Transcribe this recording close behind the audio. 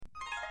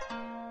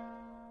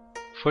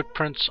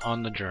Footprints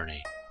on the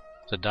Journey.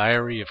 The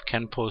Diary of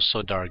Khenpo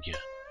Sodargye.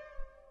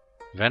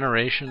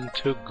 Veneration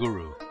to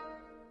Guru.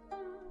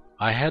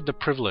 I had the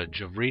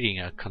privilege of reading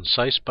a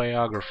concise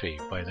biography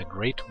by the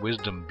great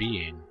wisdom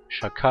being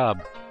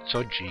Shakab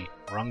Dzogye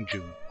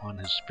Rangju on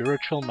his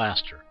spiritual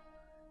master.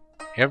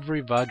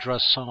 Every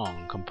Vajra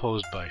song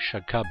composed by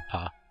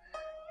Shakabpa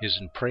is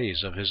in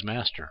praise of his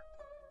master,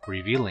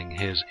 revealing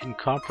his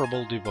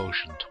incomparable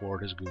devotion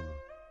toward his guru.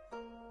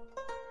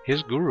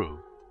 His guru,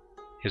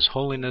 His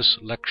Holiness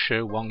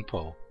Lekshe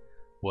Wangpo,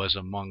 was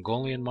a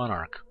Mongolian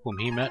monarch whom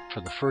he met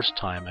for the first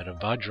time at a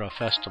Vajra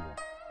festival.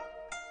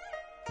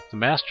 The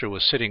master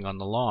was sitting on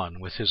the lawn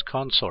with his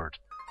consort,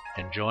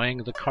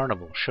 enjoying the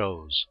carnival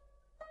shows.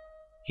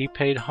 He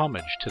paid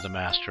homage to the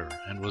master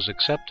and was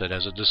accepted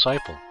as a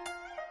disciple.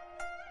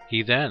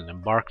 He then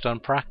embarked on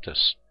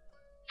practice,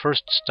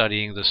 first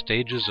studying the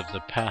stages of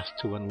the path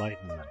to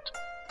enlightenment,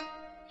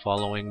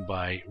 following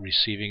by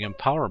receiving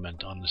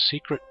empowerment on the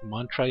secret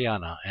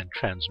mantrayana and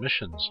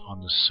transmissions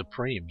on the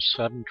supreme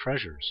 7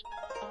 treasures.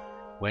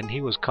 When he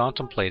was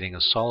contemplating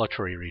a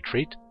solitary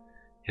retreat,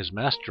 his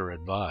master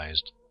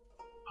advised,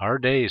 "Our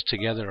days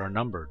together are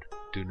numbered,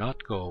 do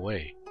not go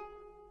away."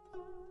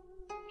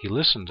 He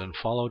listened and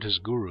followed his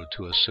guru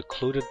to a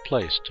secluded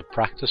place to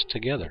practice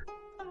together.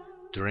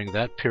 During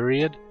that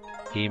period,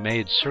 he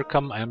made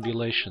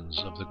circumambulations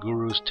of the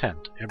guru's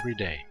tent every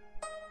day.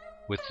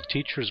 With the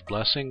teacher's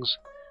blessings,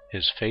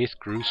 his faith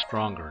grew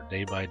stronger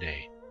day by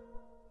day.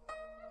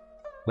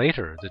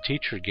 Later, the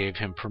teacher gave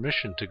him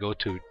permission to go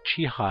to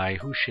Chihai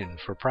Hushin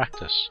for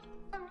practice.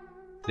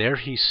 There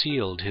he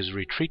sealed his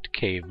retreat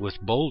cave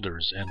with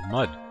boulders and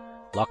mud,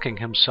 locking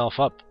himself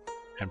up,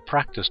 and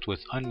practiced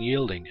with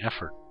unyielding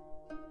effort.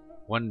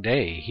 One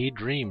day he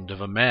dreamed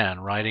of a man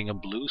riding a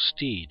blue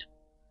steed.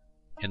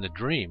 In the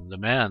dream, the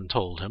man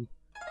told him,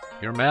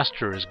 "Your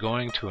master is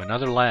going to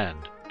another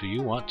land. Do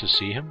you want to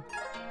see him?"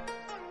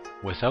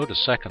 Without a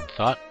second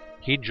thought,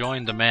 he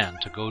joined the man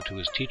to go to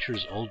his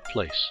teacher's old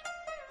place.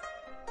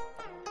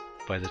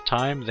 By the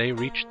time they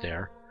reached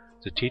there,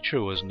 the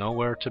teacher was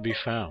nowhere to be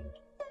found.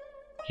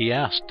 He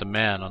asked the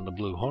man on the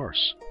blue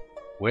horse,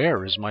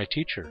 "Where is my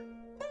teacher?"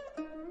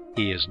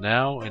 "He is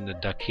now in the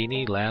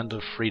Dakini land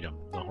of freedom,"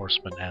 the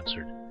horseman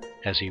answered,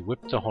 as he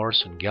whipped the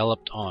horse and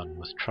galloped on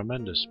with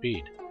tremendous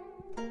speed.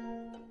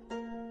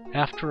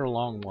 After a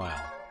long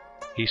while,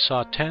 he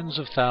saw tens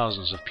of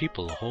thousands of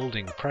people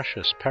holding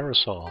precious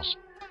parasols,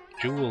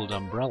 jeweled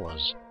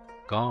umbrellas,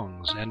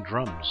 gongs, and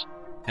drums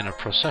in a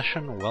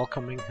procession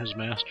welcoming his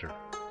master.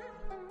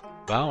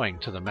 Bowing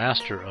to the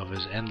master of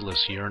his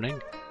endless yearning,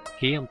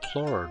 he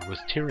implored with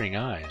tearing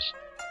eyes,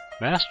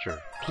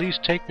 "Master, please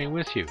take me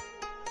with you."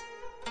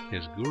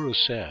 His guru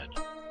said,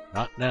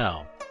 "Not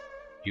now.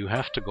 You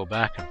have to go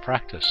back and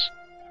practice.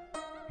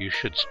 You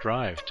should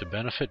strive to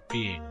benefit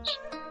beings."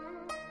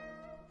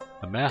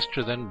 The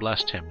master then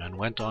blessed him and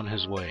went on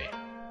his way.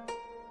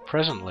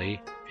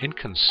 Presently,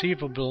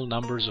 inconceivable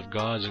numbers of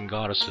gods and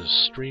goddesses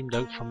streamed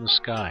out from the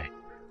sky,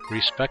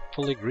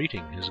 respectfully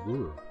greeting his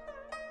guru.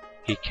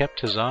 He kept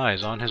his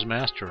eyes on his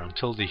master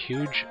until the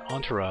huge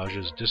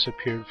entourages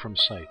disappeared from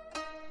sight.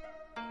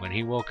 When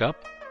he woke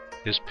up,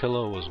 his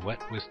pillow was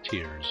wet with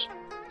tears.